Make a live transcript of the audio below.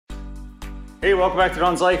Hey, welcome back to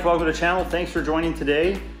Donslife. Welcome to the channel. Thanks for joining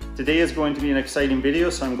today. Today is going to be an exciting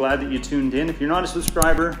video, so I'm glad that you tuned in. If you're not a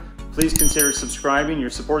subscriber, please consider subscribing.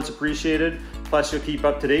 Your support's appreciated. Plus, you'll keep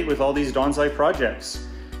up to date with all these Donslife projects.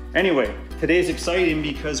 Anyway, today's exciting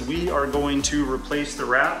because we are going to replace the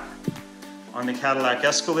wrap on the Cadillac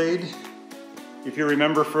Escalade. If you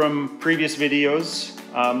remember from previous videos,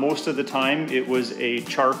 most of the time it was a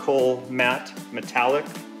charcoal matte metallic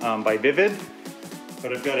by Vivid.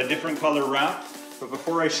 But I've got a different color wrap. But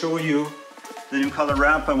before I show you the new color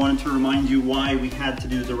wrap, I wanted to remind you why we had to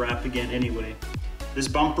do the wrap again anyway. This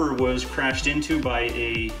bumper was crashed into by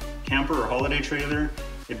a camper or holiday trailer.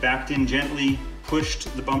 It backed in gently,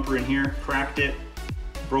 pushed the bumper in here, cracked it,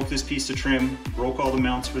 broke this piece of trim, broke all the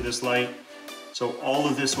mounts for this light. So all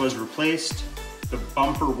of this was replaced. The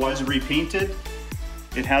bumper was repainted.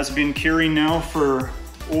 It has been curing now for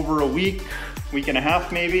over a week and a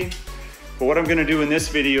half maybe. But what I'm gonna do in this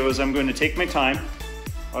video is I'm going to take my time.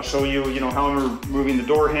 I'll show you, how I'm removing the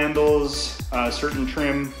door handles, certain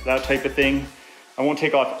trim, that type of thing. I won't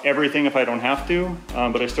take off everything if I don't have to,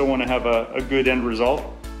 but I still wanna have a good end result.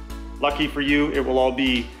 Lucky for you, it will all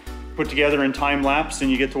be put together in time lapse and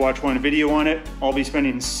you get to watch one video on it. I'll be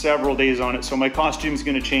spending several days on it, so my costume's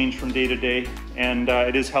gonna change from day to day, and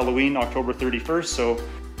it is Halloween, October 31st, so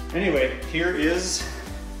anyway, here is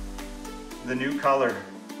the new color.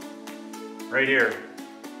 Right here.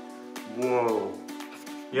 Whoa.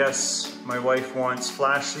 Yes, my wife wants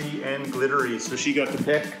flashy and glittery, so she got to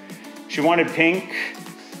pick. She wanted pink.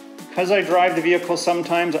 Because I drive the vehicle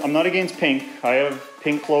sometimes, I'm not against pink. I have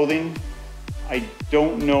pink clothing. I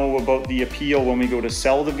don't know about the appeal when we go to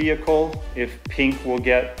sell the vehicle, if pink will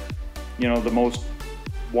get, the most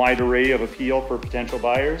wide array of appeal for potential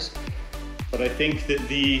buyers. But I think that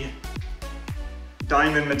the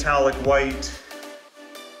diamond metallic white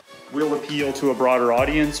will appeal to a broader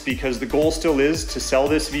audience, because the goal still is to sell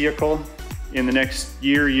this vehicle in the next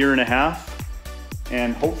year and a half,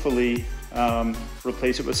 and hopefully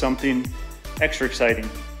replace it with something extra exciting.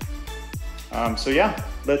 So yeah,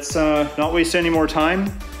 let's not waste any more time.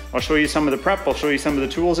 I'll show you some of the prep. I'll show you some of the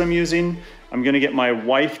tools I'm using. I'm gonna get my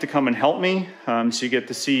wife to come and help me, so you get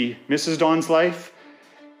to see Mrs. Donslife.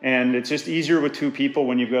 And it's just easier with two people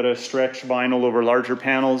when you've got to stretch vinyl over larger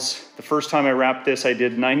panels. The first time I wrapped this, I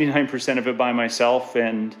did 99% of it by myself,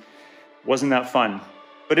 and wasn't that fun.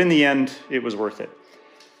 But in the end, it was worth it.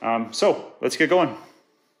 So let's get going.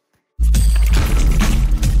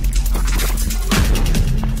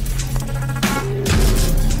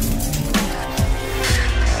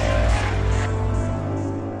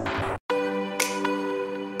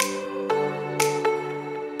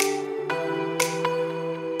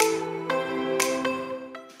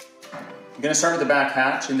 I'm gonna start with the back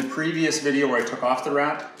hatch. In the previous video where I took off the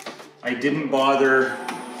wrap, I didn't bother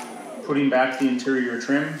putting back the interior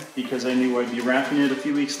trim because I knew I'd be wrapping it a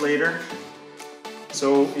few weeks later.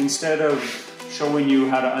 So instead of showing you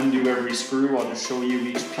how to undo every screw, I'll just show you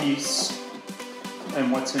each piece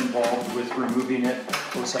and what's involved with removing it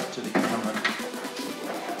close up to the camera.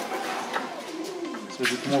 So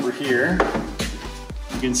as you come over here,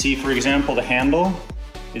 you can see, for example, the handle.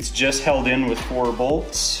 It's just held in with 4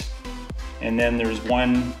 bolts. And then there's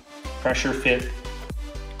one pressure fit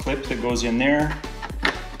clip that goes in there.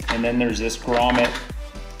 And then there's this grommet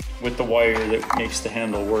with the wire that makes the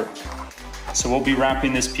handle work. So we'll be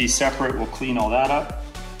wrapping this piece separate. We'll clean all that up.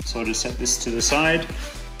 So I'll just set this to the side.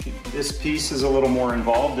 This piece is a little more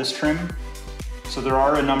involved, this trim. So there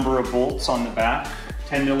are a number of bolts on the back.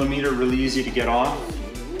 10mm, really easy to get off.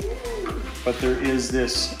 But there is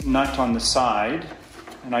this nut on the side,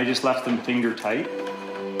 and I just left them finger tight.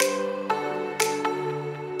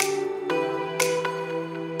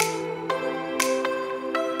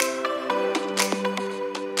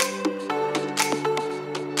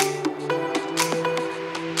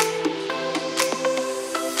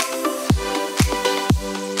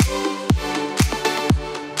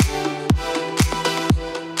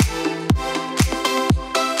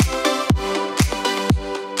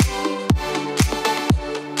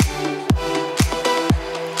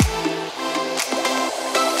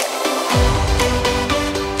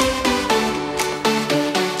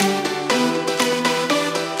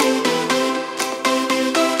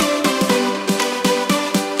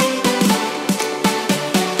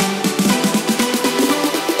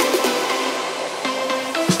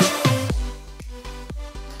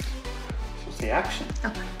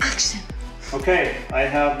 Okay, I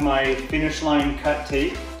have my finish line cut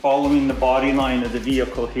tape following the body line of the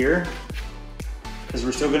vehicle here. Because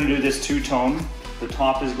we're still going to do this two-tone. The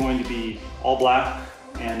top is going to be all black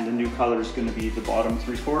and the new color is going to be the bottom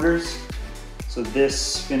 3/4. So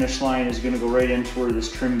this finish line is going to go right into where this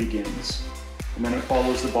trim begins. And then it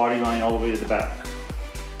follows the body line all the way to the back.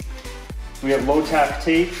 We have low tack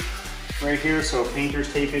tape right here, so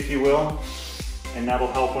painter's tape if you will. And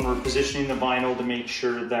that'll help when we're positioning the vinyl to make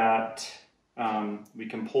sure that we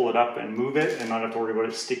can pull it up and move it and not have to worry about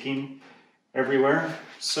it sticking everywhere.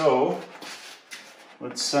 So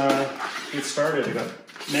let's get started. I got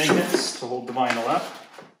magnets to hold the vinyl up.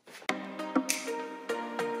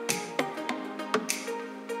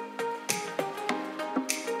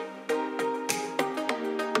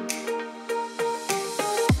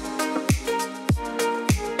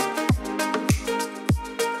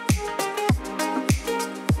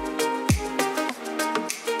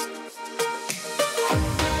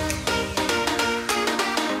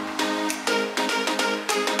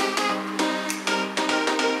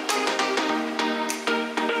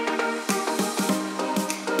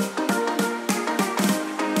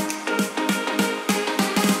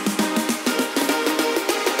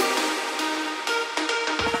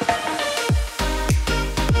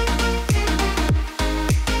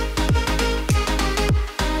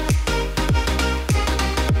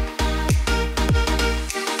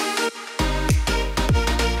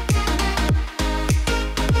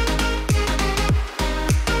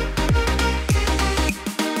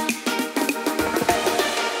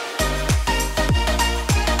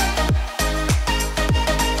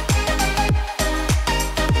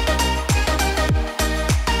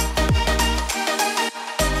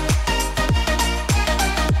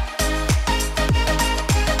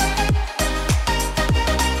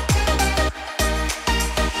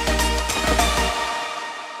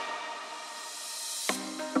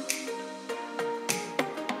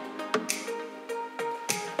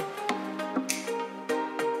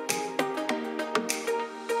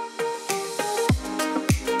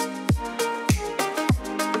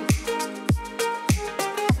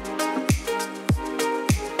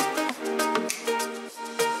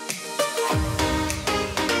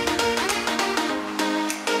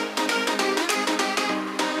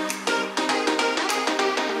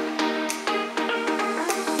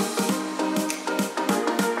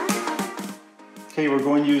 Okay, we're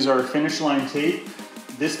going to use our finish line tape.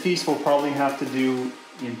 This piece we'll probably have to do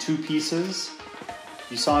in 2 pieces.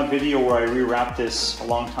 You saw a video where I rewrapped this a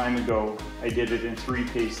long time ago. I did it in 3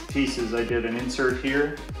 pieces. I did an insert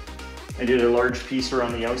here, I did a large piece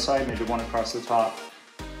around the outside, and I did one across the top.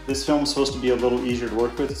 This film is supposed to be a little easier to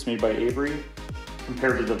work with. It's made by Avery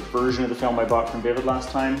compared to the version of the film I bought from Vivid last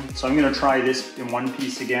time. So I'm going to try this in 1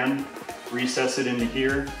 piece again, recess it into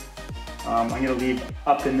here. I'm going to leave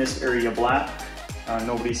up in this area black.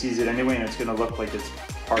 Nobody sees it anyway, and it's going to look like it's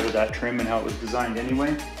part of that trim and how it was designed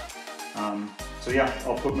anyway. So yeah,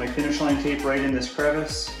 I'll put my finish line tape right in this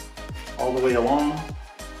crevice all the way along,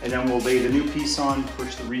 and then we'll lay the new piece on,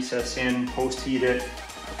 push the recess in, post heat it,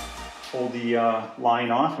 pull the line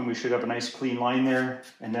off, and we should have a nice clean line there,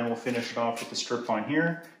 and then we'll finish it off with the strip on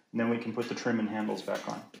here, and then we can put the trim and handles back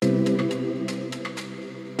on.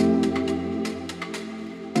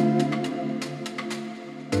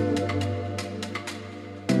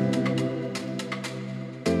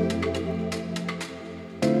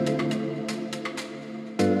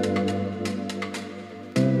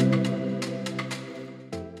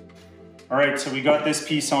 All right, so we got this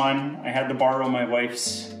piece on. I had to borrow my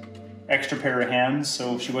wife's extra pair of hands,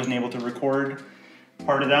 so she wasn't able to record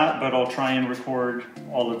part of that, but I'll try and record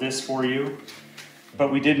all of this for you.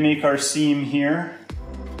 But we did make our seam here.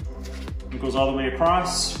 It goes all the way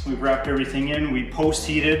across. We've wrapped everything in. We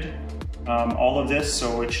post-heated all of this,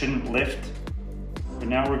 so it shouldn't lift. But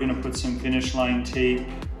now we're gonna put some finish line tape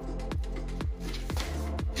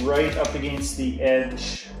right up against the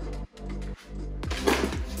edge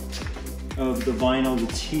of the vinyl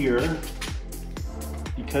that's here.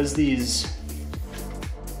 Because these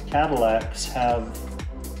Cadillacs have,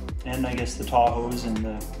 and I guess the Tahoes and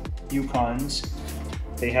the Yukons,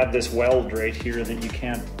 they have this weld right here that you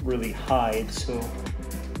can't really hide, so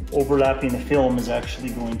overlapping the film is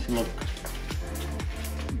actually going to look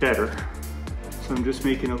better. So I'm just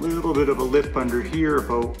making a little bit of a lip under here,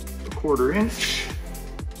 about 1/4 inch,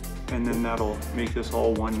 and then that'll make this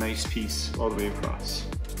all one nice piece all the way across.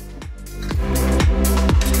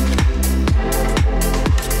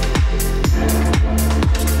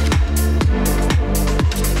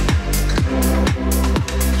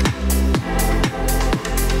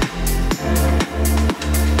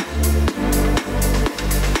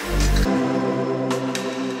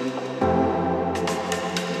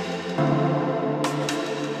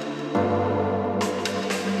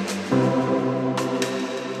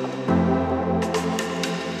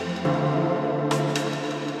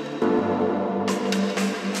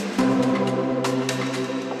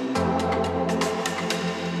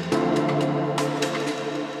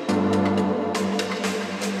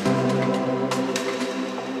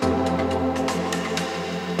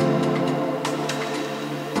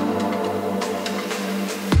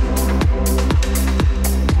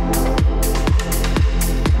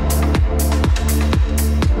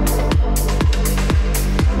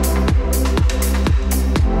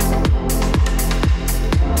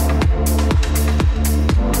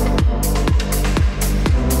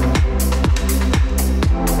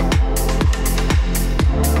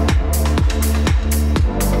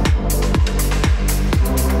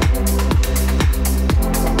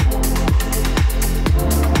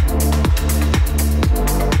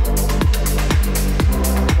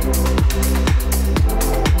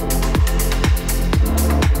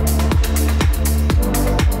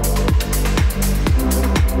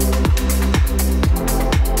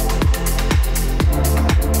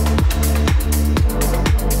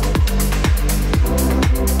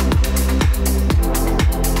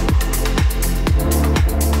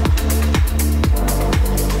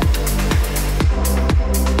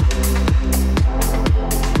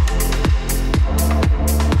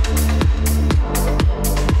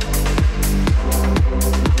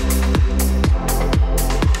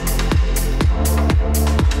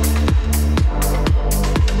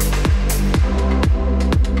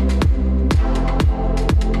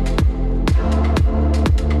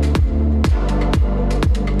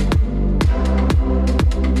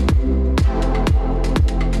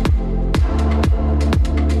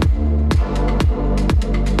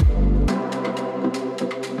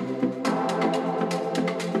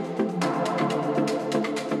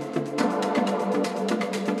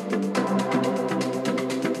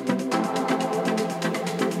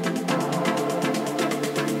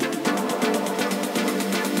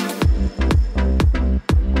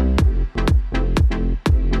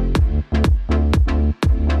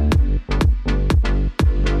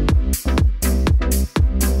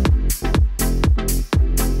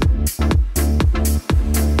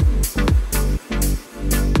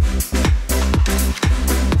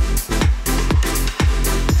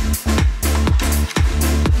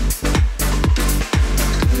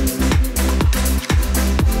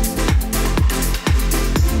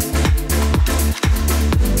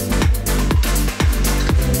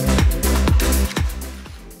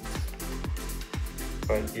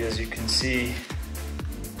 but as you can see,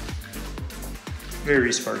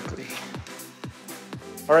 very sparkly.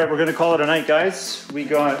 All right, we're gonna call it a night, guys. We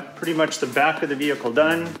got pretty much the back of the vehicle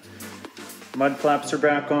done. Mud flaps are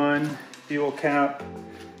back on, fuel cap.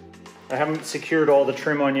 I haven't secured all the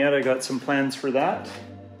trim on yet. I got some plans for that.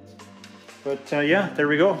 But yeah, there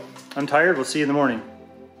we go. I'm tired, we'll see you in the morning.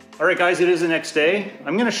 All right, guys, it is the next day.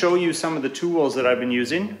 I'm gonna show you some of the tools that I've been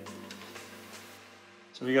using.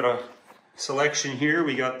 So we got a selection here.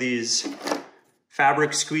 We got these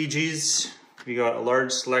fabric squeegees. We got a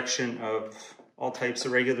large selection of all types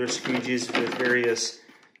of regular squeegees with various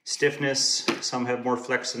stiffness. Some have more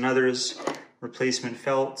flex than others. Replacement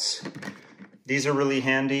felts. These are really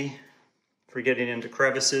handy for getting into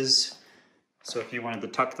crevices. So if you wanted to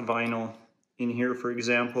tuck the vinyl in here, for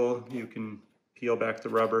example, you can peel back the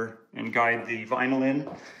rubber and guide the vinyl in.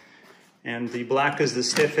 And the black is the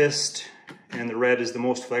stiffest, and the red is the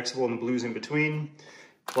most flexible, and the blue's in between.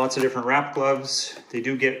 Lots of different wrap gloves. They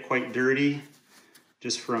do get quite dirty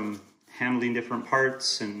just from handling different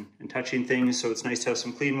parts and touching things, so it's nice to have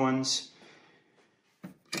some clean ones.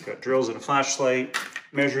 We've got drills and a flashlight,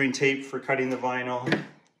 measuring tape for cutting the vinyl,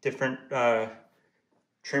 different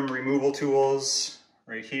trim removal tools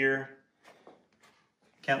right here.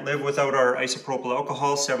 Can't live without our isopropyl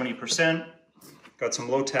alcohol, 70%. Got some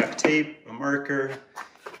low-tack tape, a marker,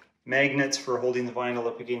 magnets for holding the vinyl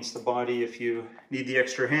up against the body if you need the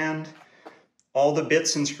extra hand. All the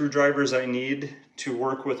bits and screwdrivers I need to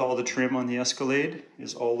work with all the trim on the Escalade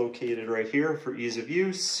is all located right here for ease of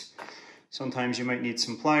use. Sometimes you might need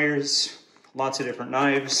some pliers, lots of different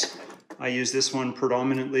knives. I use this one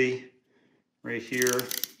predominantly right here.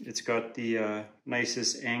 It's got the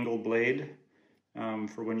nicest angled blade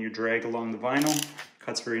for when you drag along the vinyl.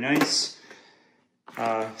 Cuts very nice.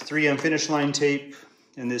 3M finish line tape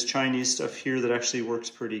and this Chinese stuff here that actually works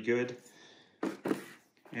pretty good.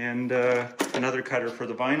 And another cutter for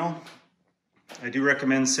the vinyl. I do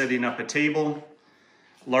recommend setting up a table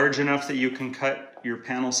large enough that you can cut your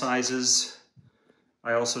panel sizes.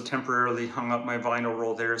 I also temporarily hung up my vinyl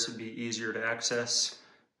roll there so it'd be easier to access.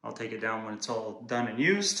 I'll take it down when it's all done and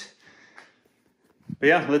used. But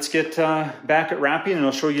yeah, let's get back at wrapping and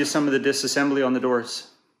I'll show you some of the disassembly on the doors.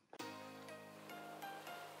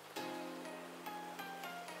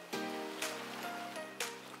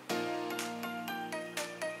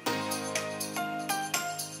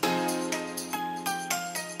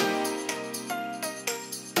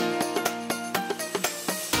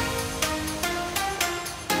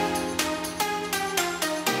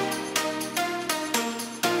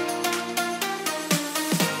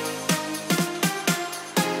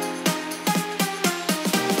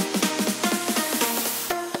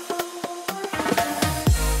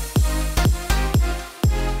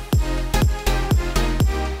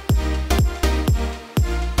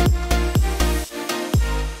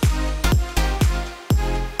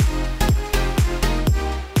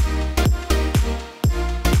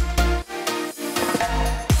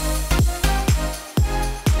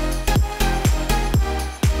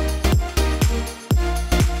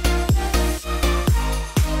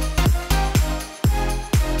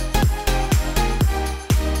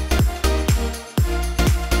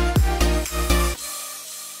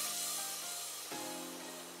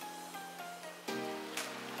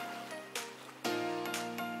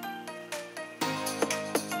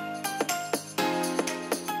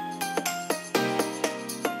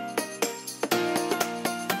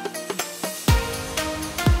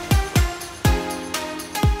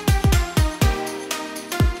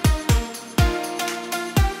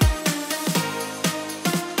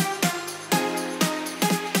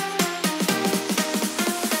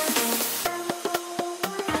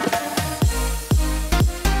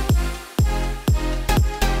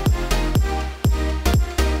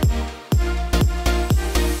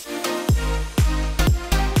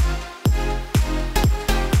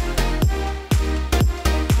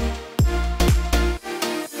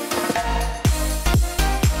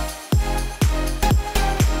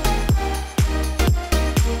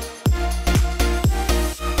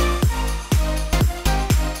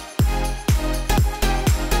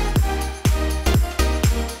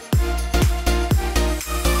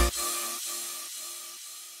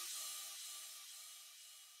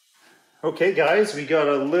 Okay guys, we got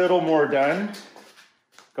a little more done.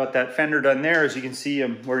 Got that fender done there. As you can see,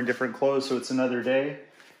 I'm wearing different clothes, so it's another day.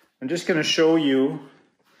 I'm just gonna show you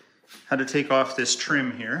how to take off this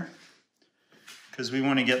trim here, because we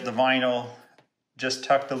wanna get the vinyl just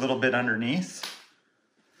tucked a little bit underneath.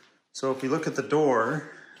 So if we look at the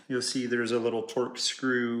door, you'll see there's a little torque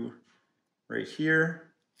screw right here.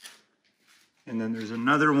 And then there's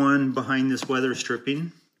another one behind this weather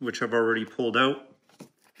stripping, which I've already pulled out.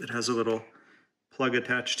 It has a little plug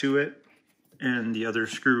attached to it, and the other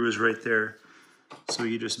screw is right there. So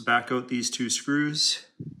you just back out these two screws.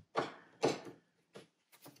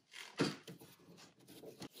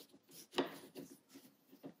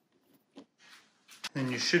 And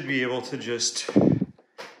you should be able to just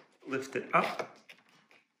lift it up.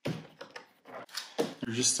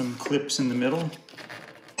 There's just some clips in the middle.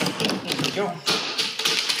 There we go.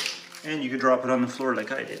 And you could drop it on the floor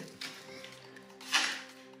like I did.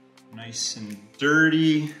 Nice and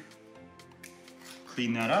dirty.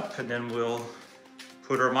 Clean that up, and then we'll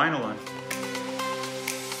put our vinyl on.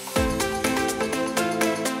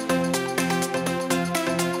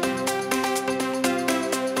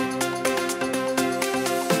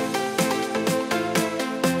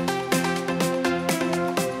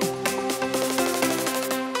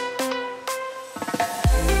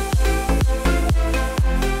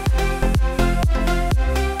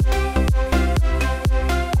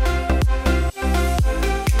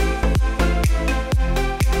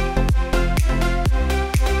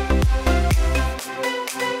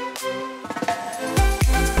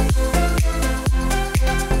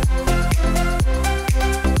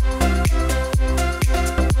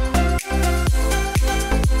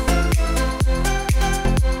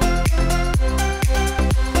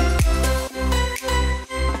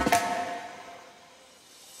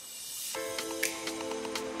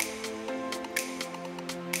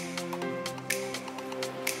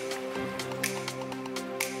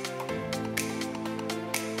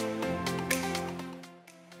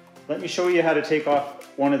 Let me show you how to take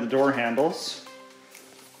off one of the door handles.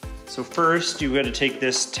 So first, you got to take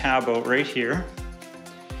this tab out right here,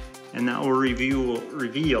 and that will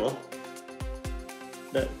reveal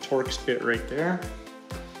that Torx bit right there.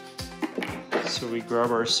 So we grab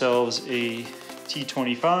ourselves a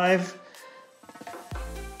T25.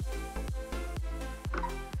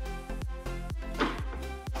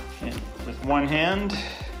 And with one hand,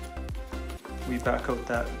 we back out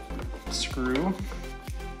that screw.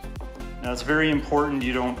 Now it's very important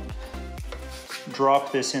you don't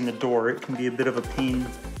drop this in the door. It can be a bit of a pain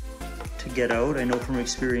to get out, I know from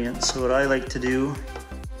experience. So what I like to do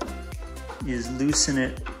is loosen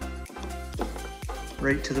it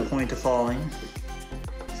right to the point of falling.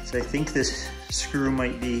 So I think this screw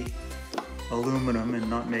might be aluminum and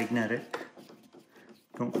not magnetic.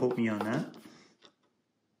 Don't quote me on that.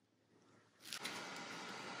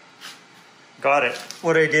 Got it.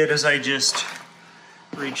 What I did is I just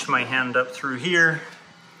reached my hand up through here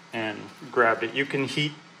and grabbed it. You can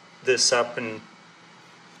heat this up and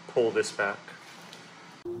pull this back.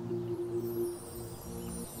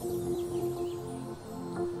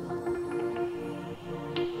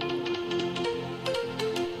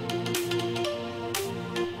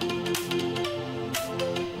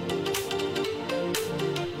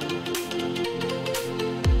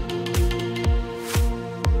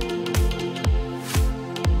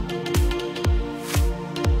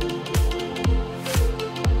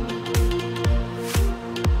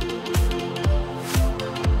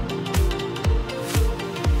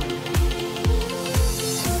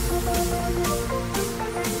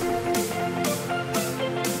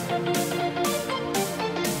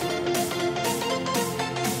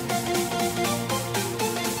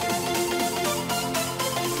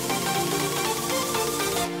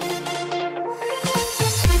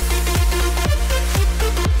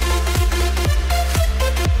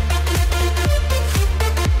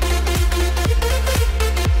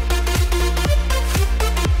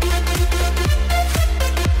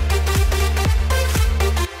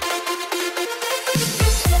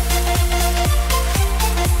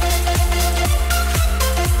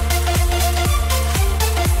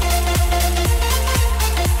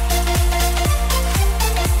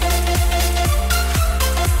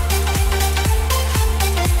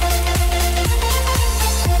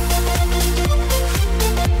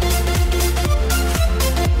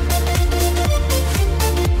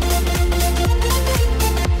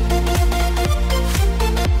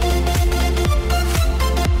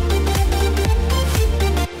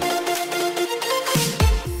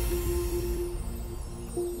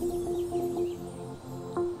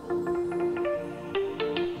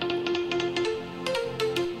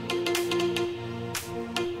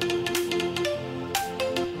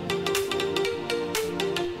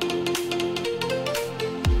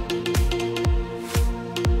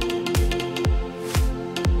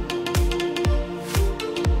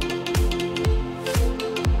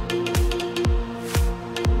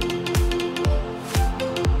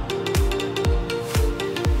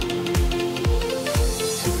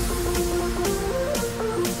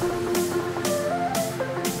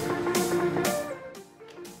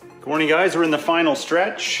 Morning guys, we're in the final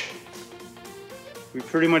stretch. We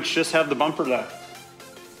pretty much just have the bumper left.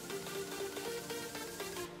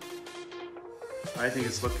 I think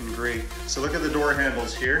it's looking great. So look at the door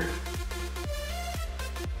handles here.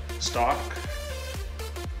 Stock.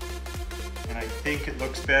 And I think it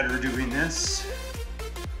looks better doing this.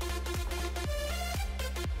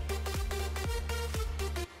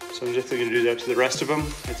 So I'm just going to do that to the rest of them.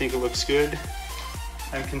 I think it looks good.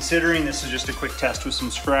 I'm considering this is just a quick test with some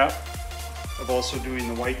scrap of also doing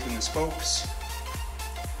the white and the spokes.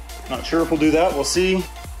 Not sure if we'll do that, we'll see.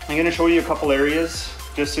 I'm going to show you a couple areas,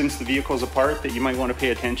 just since the vehicle's apart, that you might want to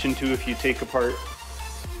pay attention to if you take apart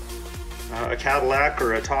a Cadillac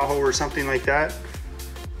or a Tahoe or something like that.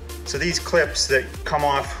 So these clips that come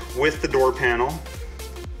off with the door panel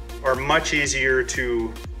are much easier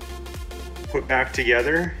to put back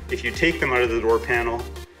together if you take them out of the door panel.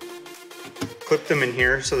 Clip them in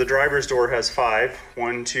here. So the driver's door has 5.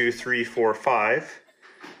 1, 2, 3, 4, 5.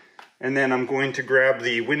 And then I'm going to grab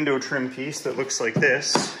the window trim piece that looks like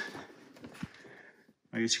this.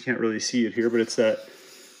 I guess you can't really see it here, but it's that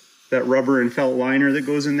rubber and felt liner that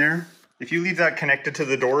goes in there. If you leave that connected to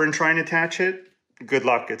the door and try and attach it, good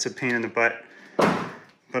luck, it's a pain in the butt.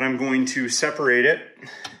 But I'm going to separate it,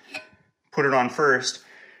 put it on first,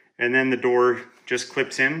 and then the door just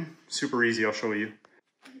clips in. Super easy, I'll show you.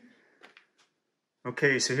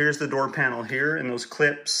 Okay, so here's the door panel here, and those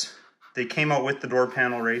clips, they came out with the door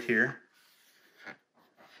panel right here.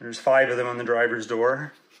 There's 5 of them on the driver's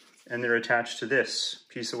door, and they're attached to this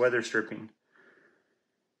piece of weather stripping.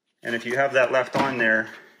 And if you have that left on there,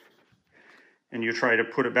 and you try to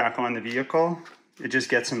put it back on the vehicle, it just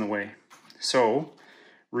gets in the way. So,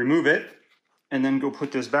 remove it, and then go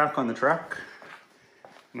put this back on the truck.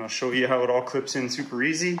 And I'll show you how it all clips in super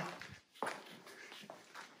easy.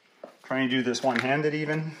 Trying to do this one-handed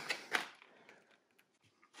even.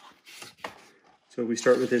 So we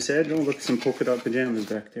start with this edge. Oh, look, some polka dot pajamas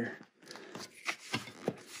back there.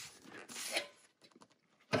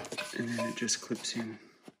 And then it just clips in.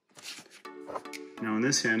 Now on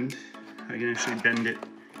this end, I can actually bend it,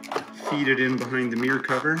 feed it in behind the mirror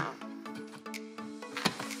cover,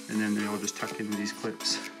 and then they all just tuck into these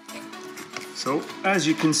clips. So as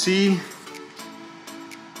you can see,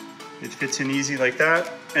 it fits in easy like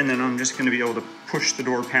that. And then I'm just going to be able to push the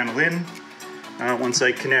door panel in once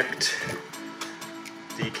I connect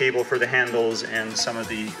the cable for the handles and some of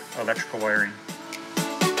the electrical wiring.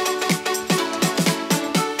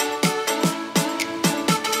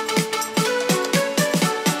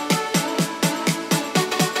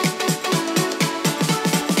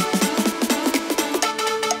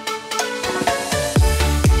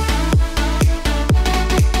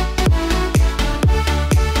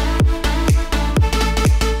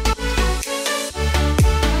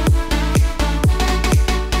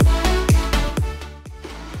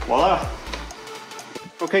 Voila.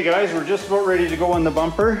 Okay guys, we're just about ready to go on the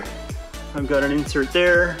bumper. I've got an insert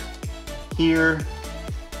there, here,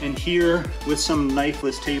 and here with some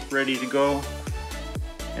knifeless tape ready to go.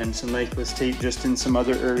 And some knifeless tape just in some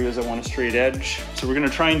other areas I want a straight edge. So we're gonna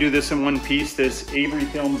try and do this in one piece. This Avery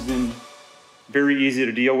film's been very easy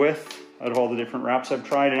to deal with out of all the different wraps I've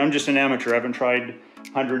tried. And I'm just an amateur, I haven't tried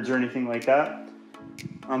hundreds or anything like that.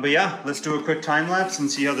 But yeah, let's do a quick time lapse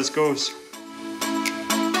and see how this goes.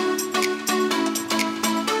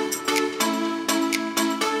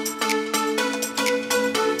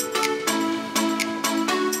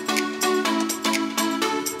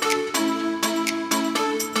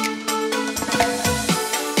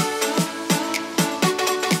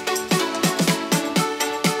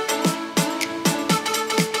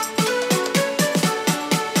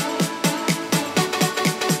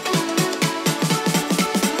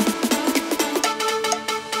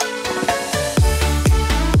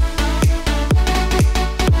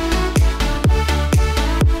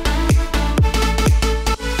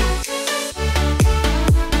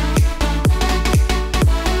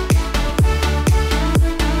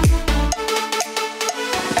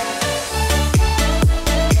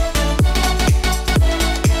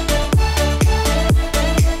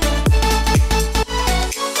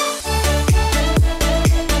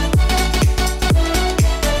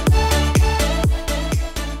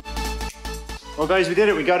 Well guys, we did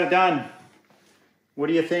it, we got it done. What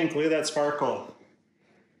do you think? Look at that sparkle.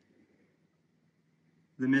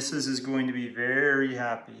 The missus is going to be very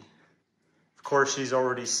happy. Of course, she's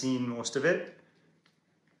already seen most of it.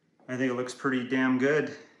 I think it looks pretty damn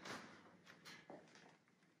good.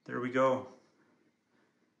 There we go.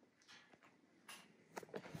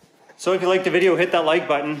 So if you liked the video, hit that like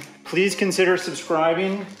button. Please consider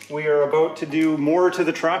subscribing. We are about to do more to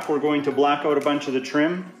the truck. We're going to black out a bunch of the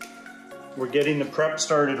trim. We're getting the prep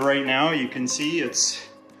started right now. You can see it's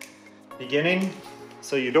beginning,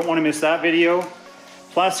 so you don't want to miss that video.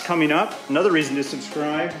 Plus, coming up, another reason to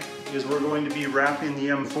subscribe is we're going to be wrapping the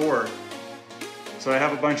M4. So I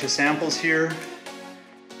have a bunch of samples here,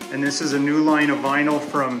 and this is a new line of vinyl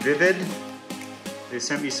from Vivid. They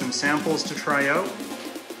sent me some samples to try out,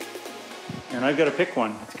 and I've got to pick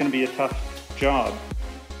one. It's going to be a tough job.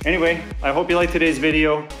 Anyway, I hope you liked today's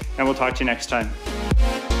video, and we'll talk to you next time.